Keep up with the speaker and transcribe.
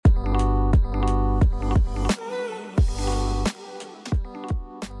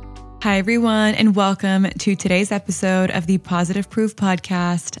Hi, everyone, and welcome to today's episode of the Positive Proof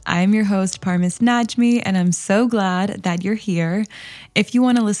Podcast. I'm your host, Parmis Najmi, and I'm so glad that you're here. If you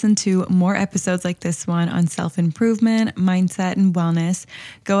want to listen to more episodes like this one on self-improvement, mindset, and wellness,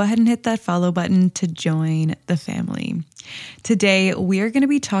 go ahead and hit that follow button to join the family. Today, we are going to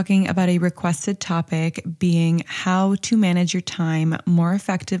be talking about a requested topic being how to manage your time more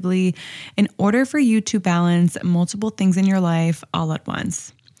effectively in order for you to balance multiple things in your life all at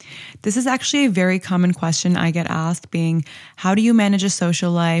once. This is actually a very common question I get asked, being how do you manage a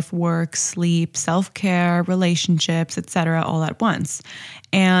social life, work, sleep, self-care, relationships, etc. all at once?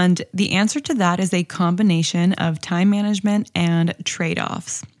 And the answer to that is a combination of time management and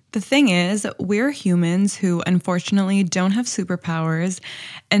trade-offs. The thing is, we're humans who unfortunately don't have superpowers.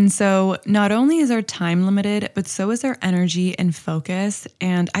 And so not only is our time limited, but so is our energy and focus.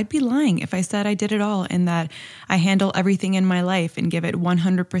 And I'd be lying if I said I did it all and that I handle everything in my life and give it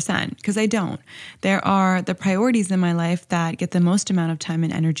 100%, because I don't. There are the priorities in my life that get the most amount of time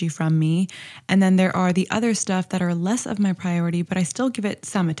and energy from me. And then there are the other stuff that are less of my priority, but I still give it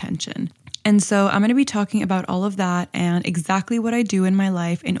some attention. And so I'm going to be talking about all of that and exactly what I do in my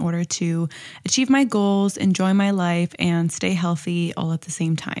life in order to achieve my goals, enjoy my life, and stay healthy all at the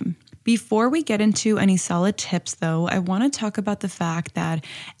same time. Before we get into any solid tips, though, I want to talk about the fact that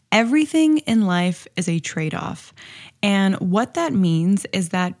everything in life is a trade-off. And what that means is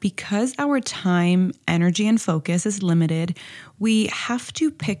that because our time, energy, and focus is limited, we have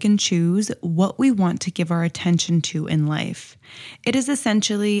to pick and choose what we want to give our attention to in life. It is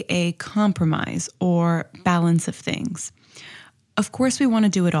essentially a compromise or balance of things. Of course, we want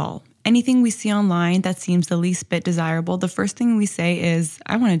to do it all. Anything we see online that seems the least bit desirable, the first thing we say is,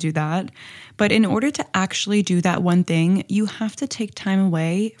 I want to do that. But in order to actually do that one thing, you have to take time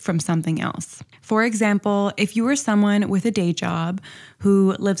away from something else. For example, if you are someone with a day job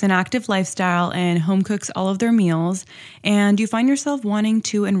who lives an active lifestyle and home cooks all of their meals, and you find yourself wanting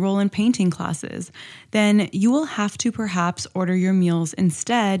to enroll in painting classes, then you will have to perhaps order your meals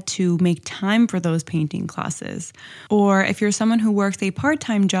instead to make time for those painting classes. Or if you're someone who works a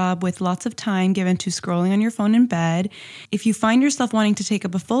part-time job with lots of time given to scrolling on your phone in bed, if you find yourself wanting to take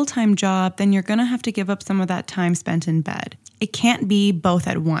up a full-time job, then you're going to have to give up some of that time spent in bed. It can't be both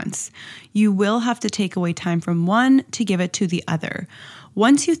at once. You will have to take away time from one to give it to the other.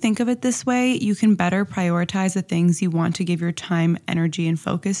 Once you think of it this way, you can better prioritize the things you want to give your time, energy, and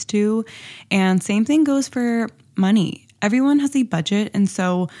focus to. And same thing goes for money. Everyone has a budget. And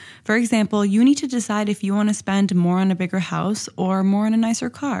so, for example, you need to decide if you want to spend more on a bigger house or more on a nicer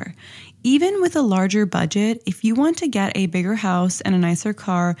car. Even with a larger budget, if you want to get a bigger house and a nicer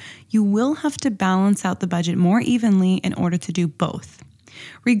car, you will have to balance out the budget more evenly in order to do both.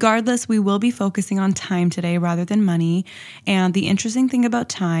 Regardless, we will be focusing on time today rather than money. And the interesting thing about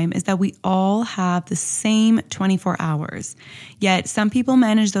time is that we all have the same 24 hours. Yet some people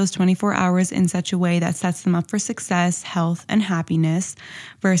manage those 24 hours in such a way that sets them up for success, health, and happiness,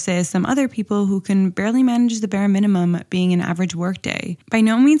 versus some other people who can barely manage the bare minimum, being an average workday. By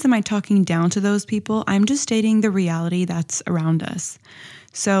no means am I talking down to those people. I'm just stating the reality that's around us.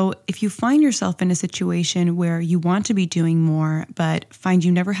 So if you find yourself in a situation where you want to be doing more, but find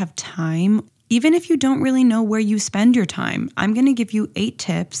you never have time, even if you don't really know where you spend your time, I'm going to give you 8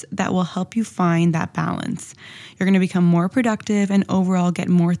 tips that will help you find that balance. You're going to become more productive and overall get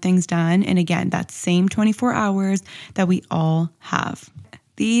more things done. And again, that same 24 hours that we all have.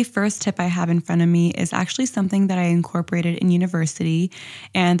 The first tip I have in front of me is actually something that I incorporated in university,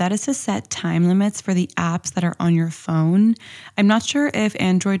 and that is to set time limits for the apps that are on your phone. I'm not sure if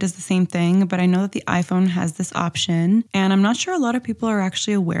Android does the same thing, but I know that the iPhone has this option, and I'm not sure a lot of people are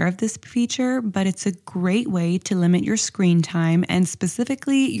actually aware of this feature, but it's a great way to limit your screen time and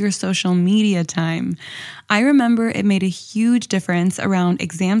specifically your social media time. I remember it made a huge difference around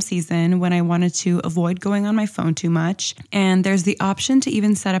exam season when I wanted to avoid going on my phone too much, and there's the option to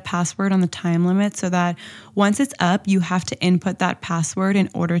even set a password on the time limit so that once it's up, you have to input that password in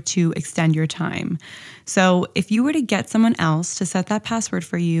order to extend your time. So if you were to get someone else to set that password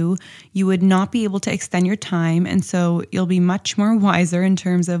for you, you would not be able to extend your time. And so you'll be much more wiser in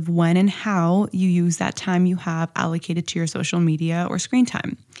terms of when and how you use that time you have allocated to your social media or screen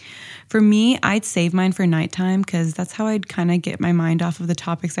time. For me, I'd save mine for nighttime because that's how I'd kind of get my mind off of the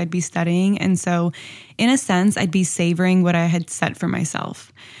topics I'd be studying. And so in a sense, I'd be savoring what I had set for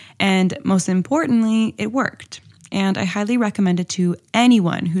myself. And most importantly, it worked. And I highly recommend it to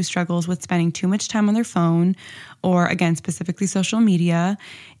anyone who struggles with spending too much time on their phone or again, specifically social media.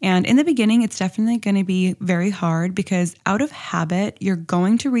 And in the beginning, it's definitely going to be very hard because out of habit, you're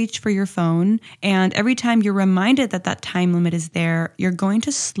going to reach for your phone. And every time you're reminded that that time limit is there, you're going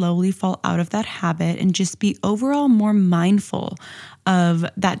to slowly fall out of that habit and just be overall more mindful of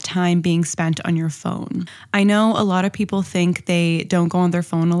that time being spent on your phone. I know a lot of people think they don't go on their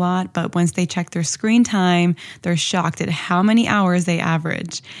phone a lot, but once they check their screen time, they're shocked at how many hours they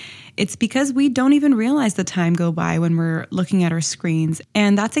average. It's because we don't even realize the time go by when we're looking at our screens.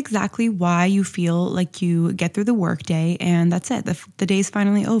 And that's exactly why you feel like you get through the workday and that's it. The day's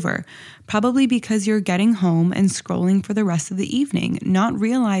finally over. Probably because you're getting home and scrolling for the rest of the evening, not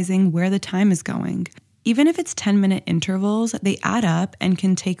realizing where the time is going. Even if it's 10-minute intervals, they add up and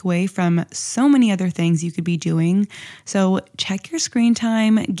can take away from so many other things you could be doing. So check your screen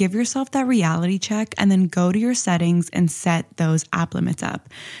time, give yourself that reality check, and then go to your settings and set those app limits up.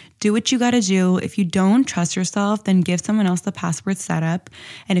 Do what you got to do. If you don't trust yourself, then give someone else the password setup.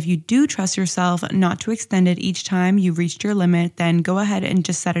 And if you do trust yourself not to extend it each time you've reached your limit, then go ahead and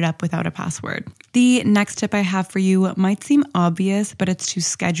just set it up without a password. The next tip I have for you might seem obvious, but it's to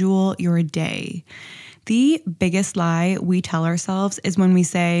schedule your day. The biggest lie we tell ourselves is when we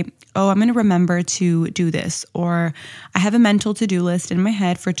say, oh, I'm going to remember to do this, or I have a mental to-do list in my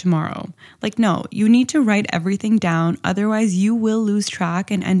head for tomorrow. Like, no, you need to write everything down. Otherwise, you will lose track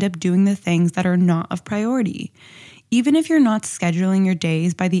and end up doing the things that are not of priority. Even if you're not scheduling your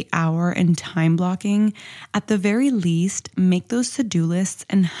days by the hour and time blocking, at the very least, make those to-do lists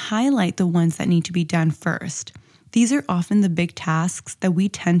and highlight the ones that need to be done first. These are often the big tasks that we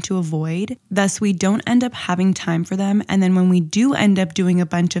tend to avoid, thus we don't end up having time for them, and then when we do end up doing a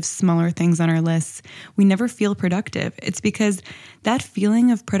bunch of smaller things on our lists, we never feel productive. It's because that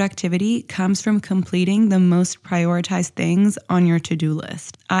feeling of productivity comes from completing the most prioritized things on your to-do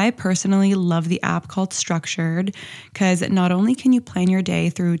list. I personally love the app called Structured because not only can you plan your day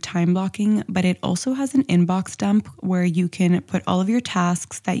through time blocking, but it also has an inbox dump where you can put all of your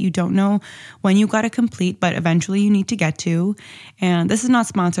tasks that you don't know when you got to complete, but eventually you need to get to. And this is not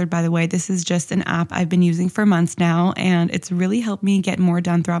sponsored, by the way. This is just an app I've been using for months now, and it's really helped me get more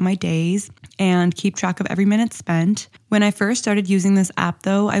done throughout my days and keep track of every minute spent. When I first started using this app,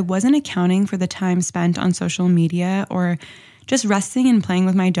 though, I wasn't accounting for the time spent on social media or just resting and playing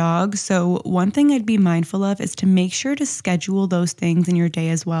with my dog. So one thing I'd be mindful of is to make sure to schedule those things in your day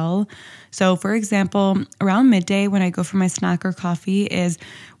as well. So for example, around midday when I go for my snack or coffee is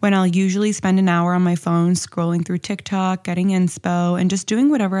when I'll usually spend an hour on my phone scrolling through TikTok, getting inspo, and just doing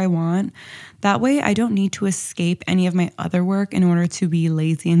whatever I want. That way I don't need to escape any of my other work in order to be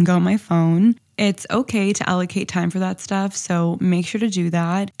lazy and go on my phone. It's okay to allocate time for that stuff, so make sure to do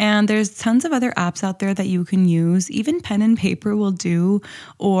that. And there's tons of other apps out there that you can use. Even pen and paper will do,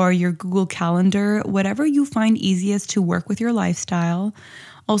 or your Google Calendar, whatever you find easiest to work with your lifestyle.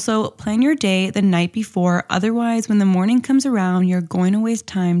 Also, plan your day the night before. Otherwise, when the morning comes around, you're going to waste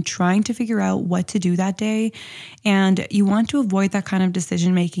time trying to figure out what to do that day. And you want to avoid that kind of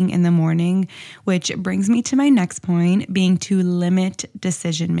decision making in the morning, which brings me to my next point, being to limit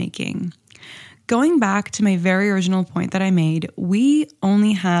decision making. Going back to my very original point that I made, we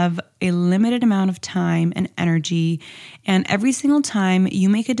only have a limited amount of time and energy, and every single time you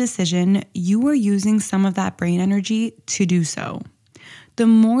make a decision, you are using some of that brain energy to do so. The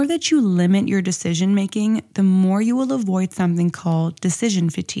more that you limit your decision making, the more you will avoid something called decision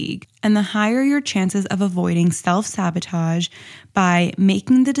fatigue, and the higher your chances of avoiding self-sabotage by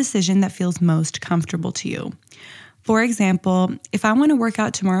making the decision that feels most comfortable to you. For example, if I want to work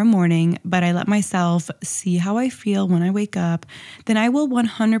out tomorrow morning, but I let myself see how I feel when I wake up, then I will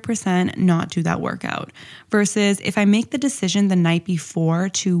 100% not do that workout. Versus if I make the decision the night before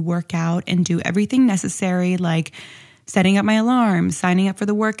to work out and do everything necessary, like setting up my alarm, signing up for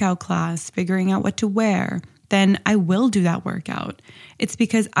the workout class, figuring out what to wear, then I will do that workout. It's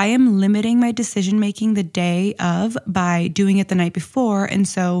because I am limiting my decision making the day of by doing it the night before, and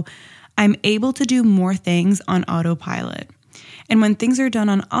so I'm able to do more things on autopilot. And when things are done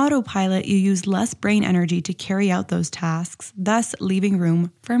on autopilot, you use less brain energy to carry out those tasks, thus leaving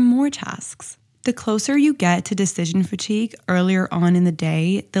room for more tasks. The closer you get to decision fatigue earlier on in the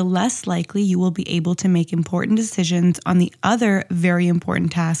day, the less likely you will be able to make important decisions on the other very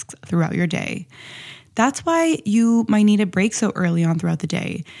important tasks throughout your day. That's why you might need a break so early on throughout the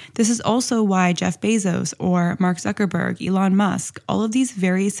day. This is also why Jeff Bezos or Mark Zuckerberg, Elon Musk, all of these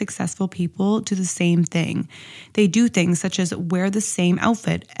very successful people do the same thing. They do things such as wear the same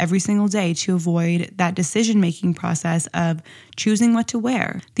outfit every single day to avoid that decision-making process of choosing what to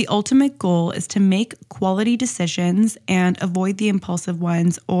wear. The ultimate goal is to make quality decisions and avoid the impulsive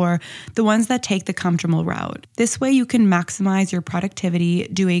ones or the ones that take the comfortable route. This way you can maximize your productivity,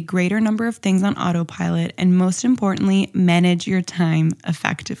 do a greater number of things on autopilot, and most importantly, manage your time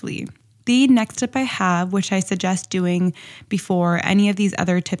effectively. The next tip I have, which I suggest doing before any of these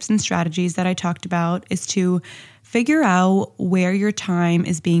other tips and strategies that I talked about, is to figure out where your time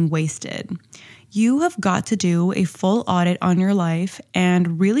is being wasted. You have got to do a full audit on your life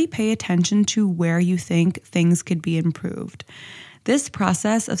and really pay attention to where you think things could be improved. This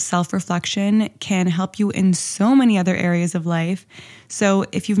process of self-reflection can help you in so many other areas of life. So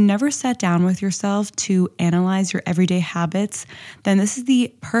if you've never sat down with yourself to analyze your everyday habits, then this is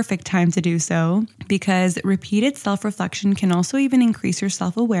the perfect time to do so, because repeated self-reflection can also even increase your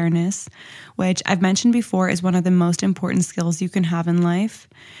self-awareness, which I've mentioned before is one of the most important skills you can have in life.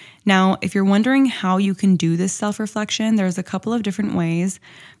 Now, if you're wondering how you can do this self-reflection, there's a couple of different ways.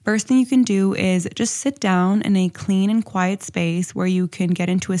 First thing you can do is just sit down in a clean and quiet space where you can get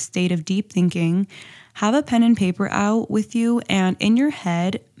into a state of deep thinking. Have a pen and paper out with you, and in your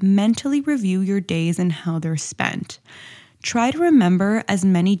head, mentally review your days and how they're spent. Try to remember as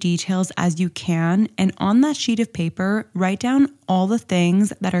many details as you can, and on that sheet of paper, write down all the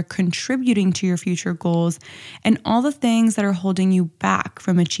things that are contributing to your future goals and all the things that are holding you back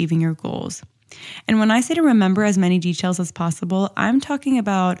from achieving your goals. And when I say to remember as many details as possible, I'm talking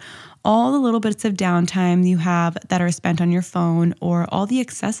about all the little bits of downtime you have that are spent on your phone, or all the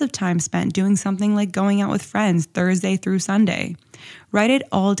excessive time spent doing something like going out with friends Thursday through Sunday. Write it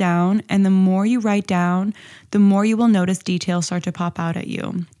all down, and the more you write down, the more you will notice details start to pop out at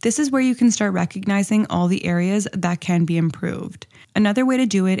you. This is where you can start recognizing all the areas that can be improved. Another way to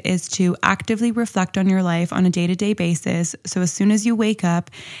do it is to actively reflect on your life on a day-to-day basis. So as soon as you wake up,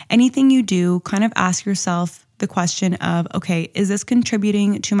 anything you do, kind of ask yourself the question of, okay, is this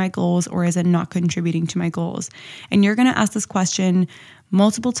contributing to my goals or is it not contributing to my goals? And you're going to ask this question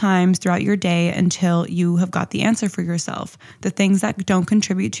multiple times throughout your day until you have got the answer for yourself. The things that don't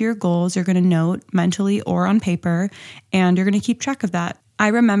contribute to your goals, you're going to note mentally or on paper, and you're going to keep track of that. I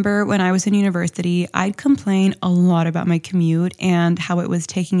remember when I was in university, I'd complain a lot about my commute and how it was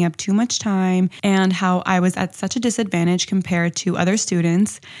taking up too much time and how I was at such a disadvantage compared to other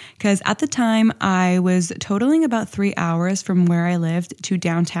students, because at the time I was totaling about 3 hours from where I lived to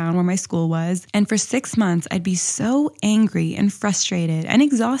downtown where my school was. And for 6 months, I'd be so angry and frustrated and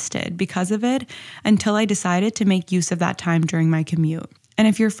exhausted because of it until I decided to make use of that time during my commute. And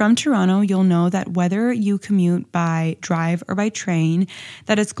if you're from Toronto, you'll know that whether you commute by drive or by train,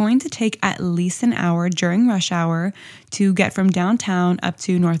 that it's going to take at least an hour during rush hour to get from downtown up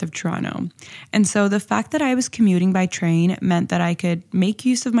to north of Toronto. And so the fact that I was commuting by train meant that I could make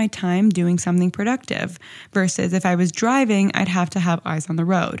use of my time doing something productive, versus if I was driving, I'd have to have eyes on the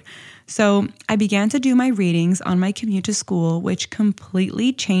road. So I began to do my readings on my commute to school, which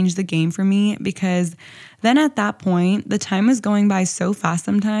completely changed the game for me, because then at that point, the time was going by so fast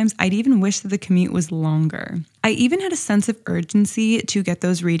sometimes, I'd even wish that the commute was longer. I even had a sense of urgency to get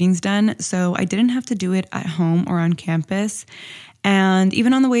those readings done, so I didn't have to do it at home or on campus. And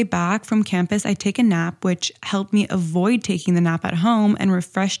even on the way back from campus, I'd take a nap, which helped me avoid taking the nap at home and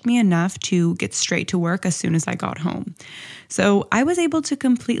refreshed me enough to get straight to work as soon as I got home. So I was able to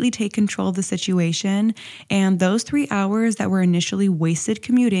completely take control of the situation, and those 3 hours that were initially wasted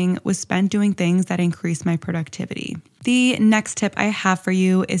commuting was spent doing things that increased my productivity. The next tip I have for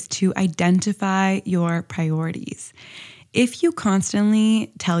you is to identify your priorities. If you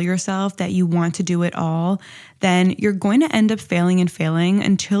constantly tell yourself that you want to do it all, then you're going to end up failing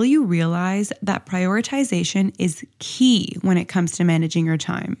until you realize that prioritization is key when it comes to managing your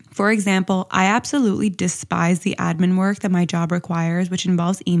time. For example, I absolutely despise the admin work that my job requires, which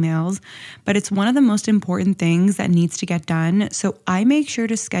involves emails, but it's one of the most important things that needs to get done. So I make sure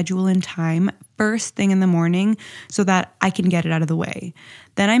to schedule in time first thing in the morning so that I can get it out of the way.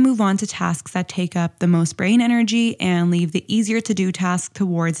 Then I move on to tasks that take up the most brain energy and leave the easier to do tasks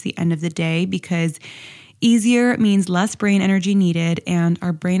towards the end of the day, because easier means less brain energy needed, and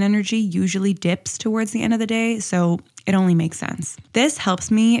our brain energy usually dips towards the end of the day, so it only makes sense. This helps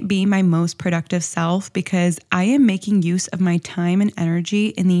me be my most productive self because I am making use of my time and energy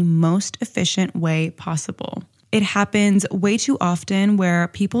in the most efficient way possible. It happens way too often where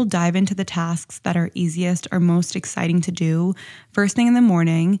people dive into the tasks that are easiest or most exciting to do first thing in the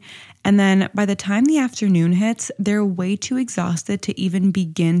morning, and then by the time the afternoon hits, they're way too exhausted to even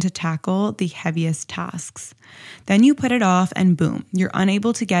begin to tackle the heaviest tasks. Then you put it off and boom, you're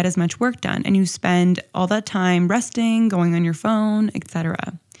unable to get as much work done, and you spend all that time resting, going on your phone, etc.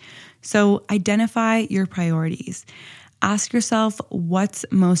 So identify your priorities. Ask yourself what's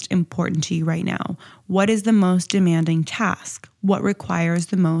most important to you right now. What is the most demanding task? What requires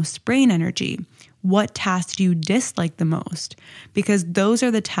the most brain energy? What tasks do you dislike the most? Because those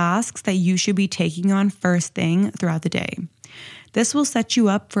are the tasks that you should be taking on first thing throughout the day. This will set you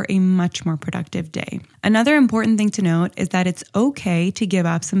up for a much more productive day. Another important thing to note is that it's okay to give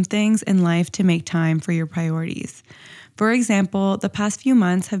up some things in life to make time for your priorities. For example, the past few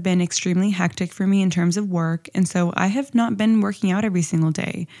months have been extremely hectic for me in terms of work, and so I have not been working out every single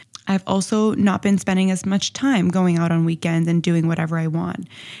day. I've also not been spending as much time going out on weekends and doing whatever I want.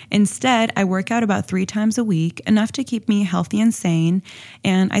 Instead, I work out about 3 times a week, enough to keep me healthy and sane,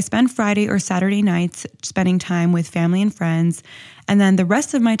 and I spend Friday or Saturday nights spending time with family and friends, and then the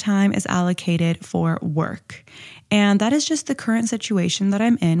rest of my time is allocated for work. And that is just the current situation that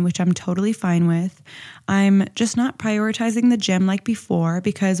I'm in, which I'm totally fine with. I'm just not prioritizing the gym like before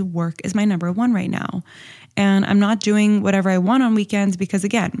because work is my number one right now. And I'm not doing whatever I want on weekends because,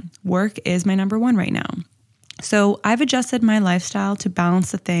 again, work is my number one right now. So I've adjusted my lifestyle to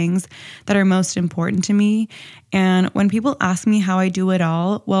balance the things that are most important to me. And when people ask me how I do it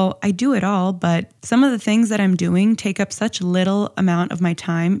all, well, I do it all, but some of the things that I'm doing take up such little amount of my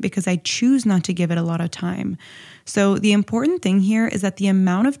time because I choose not to give it a lot of time. So the important thing here is that the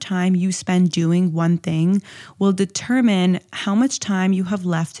amount of time you spend doing one thing will determine how much time you have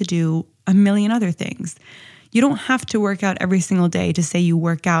left to do a million other things. You don't have to work out every single day to say you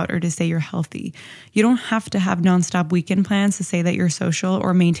work out or to say you're healthy. You don't have to have nonstop weekend plans to say that you're social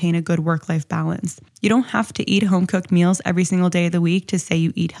or maintain a good work-life balance. You don't have to eat home-cooked meals every single day of the week to say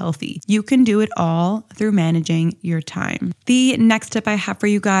you eat healthy. You can do it all through managing your time. The next tip I have for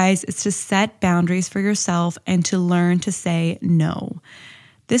you guys is to set boundaries for yourself and to learn to say no.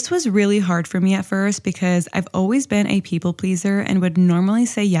 This was really hard for me at first because I've always been a people pleaser and would normally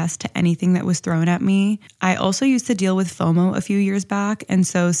say yes to anything that was thrown at me. I also used to deal with FOMO a few years back, and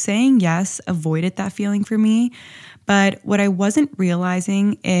so saying yes avoided that feeling for me. But what I wasn't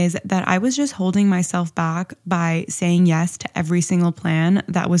realizing is that I was just holding myself back by saying yes to every single plan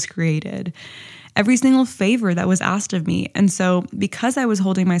that was created, every single favor that was asked of me. And so because I was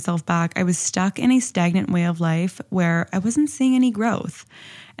holding myself back, I was stuck in a stagnant way of life where I wasn't seeing any growth.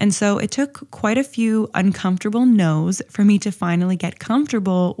 And so it took quite a few uncomfortable no's for me to finally get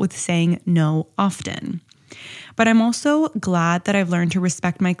comfortable with saying no often. But I'm also glad that I've learned to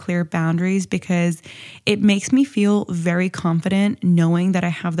respect my clear boundaries because it makes me feel very confident knowing that I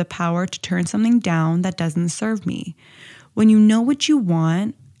have the power to turn something down that doesn't serve me. When you know what you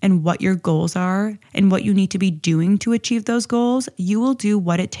want and what your goals are and what you need to be doing to achieve those goals, you will do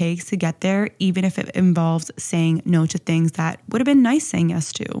what it takes to get there, even if it involves saying no to things that would have been nice saying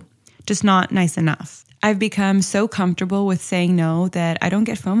yes to, just not nice enough. I've become so comfortable with saying no that I don't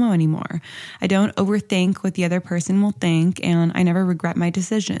get FOMO anymore. I don't overthink what the other person will think, and I never regret my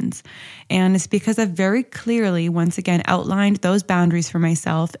decisions. And it's because I've very clearly, once again, outlined those boundaries for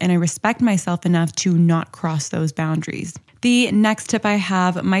myself, and I respect myself enough to not cross those boundaries. The next tip I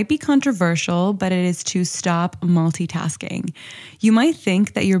have might be controversial, but it is to stop multitasking. You might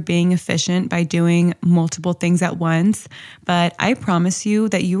think that you're being efficient by doing multiple things at once, but I promise you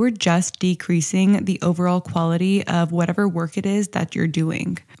that you are just decreasing the overall quality of whatever work it is that you're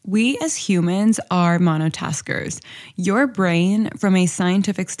doing. We as humans are monotaskers. Your brain, from a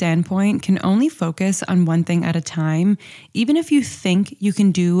scientific standpoint, can only focus on one thing at a time. Even if you think you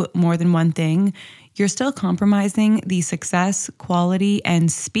can do more than one thing, you're still compromising the success, quality,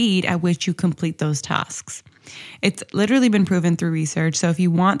 and speed at which you complete those tasks. It's literally been proven through research, so if you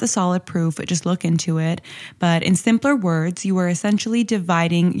want the solid proof, just look into it. But in simpler words, you are essentially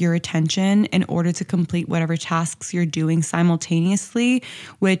dividing your attention in order to complete whatever tasks you're doing simultaneously,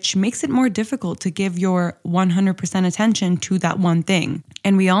 which makes it more difficult to give your 100% attention to that one thing.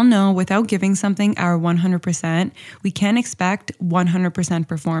 And we all know without giving something our 100%, we can't expect 100%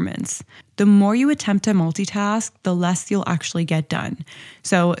 performance. The more you attempt to multitask, the less you'll actually get done.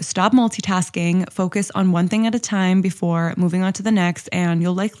 So stop multitasking, focus on one thing at a time before moving on to the next, and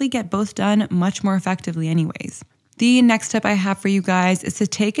you'll likely get both done much more effectively anyways. The next tip I have for you guys is to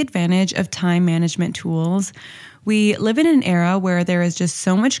take advantage of time management tools. We live in an era where there is just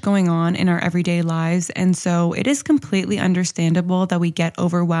so much going on in our everyday lives, and so it is completely understandable that we get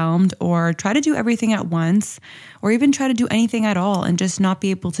overwhelmed or try to do everything at once, or even try to do anything at all and just not be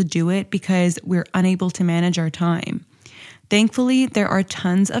able to do it because we're unable to manage our time. Thankfully, there are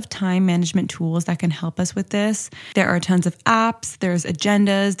tons of time management tools that can help us with this. There are tons of apps, there's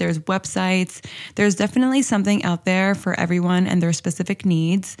agendas, there's websites. There's definitely something out there for everyone and their specific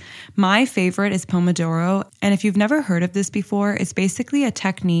needs. My favorite is Pomodoro. And if you've never heard of this before, it's basically a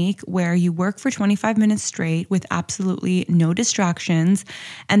technique where you work for 25 minutes straight with absolutely no distractions,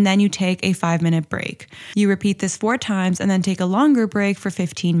 and then you take a 5-minute break. You repeat this 4 times and then take a longer break for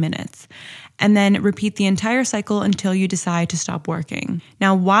 15 minutes. And then repeat the entire cycle until you decide to stop working.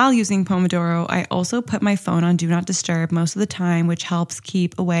 Now, while using Pomodoro, I also put my phone on Do Not Disturb most of the time, which helps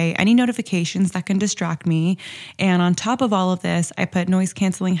keep away any notifications that can distract me. And on top of all of this, I put noise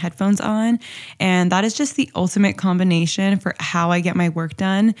canceling headphones on, and that is just the ultimate combination for how I get my work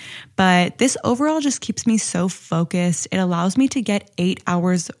done. But this overall just keeps me so focused. It allows me to get 8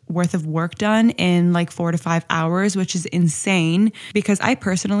 hours worth of work done in like 4 to 5 hours, which is insane because I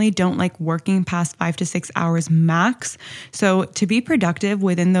personally don't like working past 5 to 6 hours max. So to be productive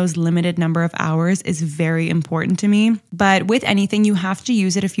within those limited number of hours is very important to me. But with anything, you have to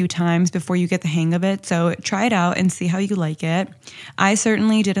use it a few times before you get the hang of it. So try it out and see how you like it. I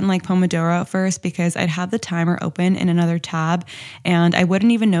certainly didn't like Pomodoro at first because I'd have the timer open in another tab and I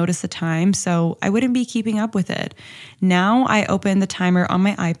wouldn't even notice the time. So I wouldn't be keeping up with it. Now I open the timer on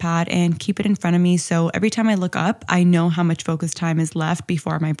my iPad and keep it in front of me. So every time I look up, I know how much focus time is left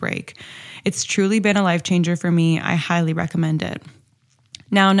before my break. It's truly been a life changer for me. I highly recommend it.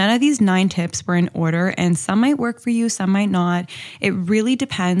 Now, none of these 9 tips were in order, and some might work for you, some might not. It really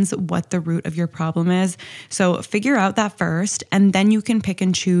depends what the root of your problem is. So figure out that first, and then you can pick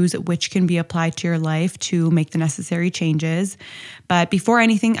and choose which can be applied to your life to make the necessary changes. But before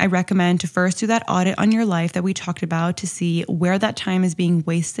anything, I recommend to first do that audit on your life that we talked about to see where that time is being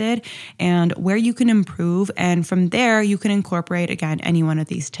wasted and where you can improve. And from there, you can incorporate, again, any one of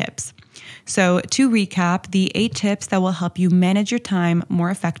these tips. So to recap, the 8 tips that will help you manage your time more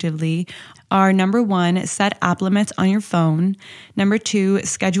effectively are: number 1, set app limits on your phone. Number 2,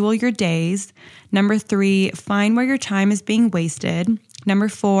 schedule your days. Number 3, find where your time is being wasted. Number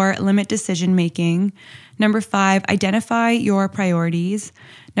 4, limit decision making. Number 5, identify your priorities.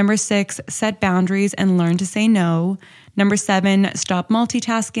 Number 6, set boundaries and learn to say no. Number 7, stop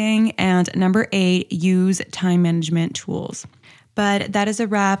multitasking. And number 8, use time management tools. But that is a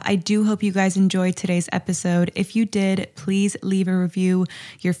wrap. I do hope you guys enjoyed today's episode. If you did, please leave a review.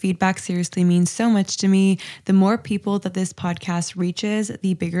 Your feedback seriously means so much to me. The more people that this podcast reaches,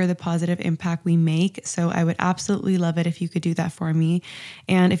 the bigger the positive impact we make. So I would absolutely love it if you could do that for me.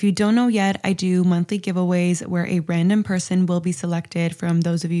 And if you don't know yet, I do monthly giveaways where a random person will be selected from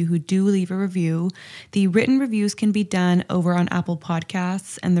those of you who do leave a review. The written reviews can be done over on Apple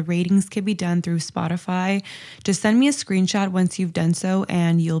Podcasts, and the ratings can be done through Spotify. Just send me a screenshot once you've done so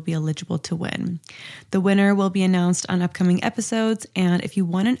and you'll be eligible to win. The winner will be announced on upcoming episodes, and if you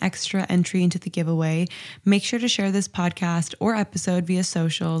want an extra entry into the giveaway, make sure to share this podcast or episode via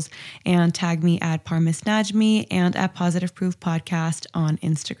socials and tag me at Parmis Najmi and at Positive Proof Podcast on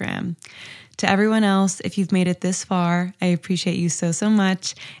Instagram. To everyone else, if you've made it this far, I appreciate you so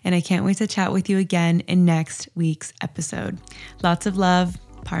much, and I can't wait to chat with you again in next week's episode. Lots of love,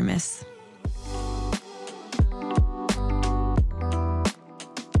 Parmis.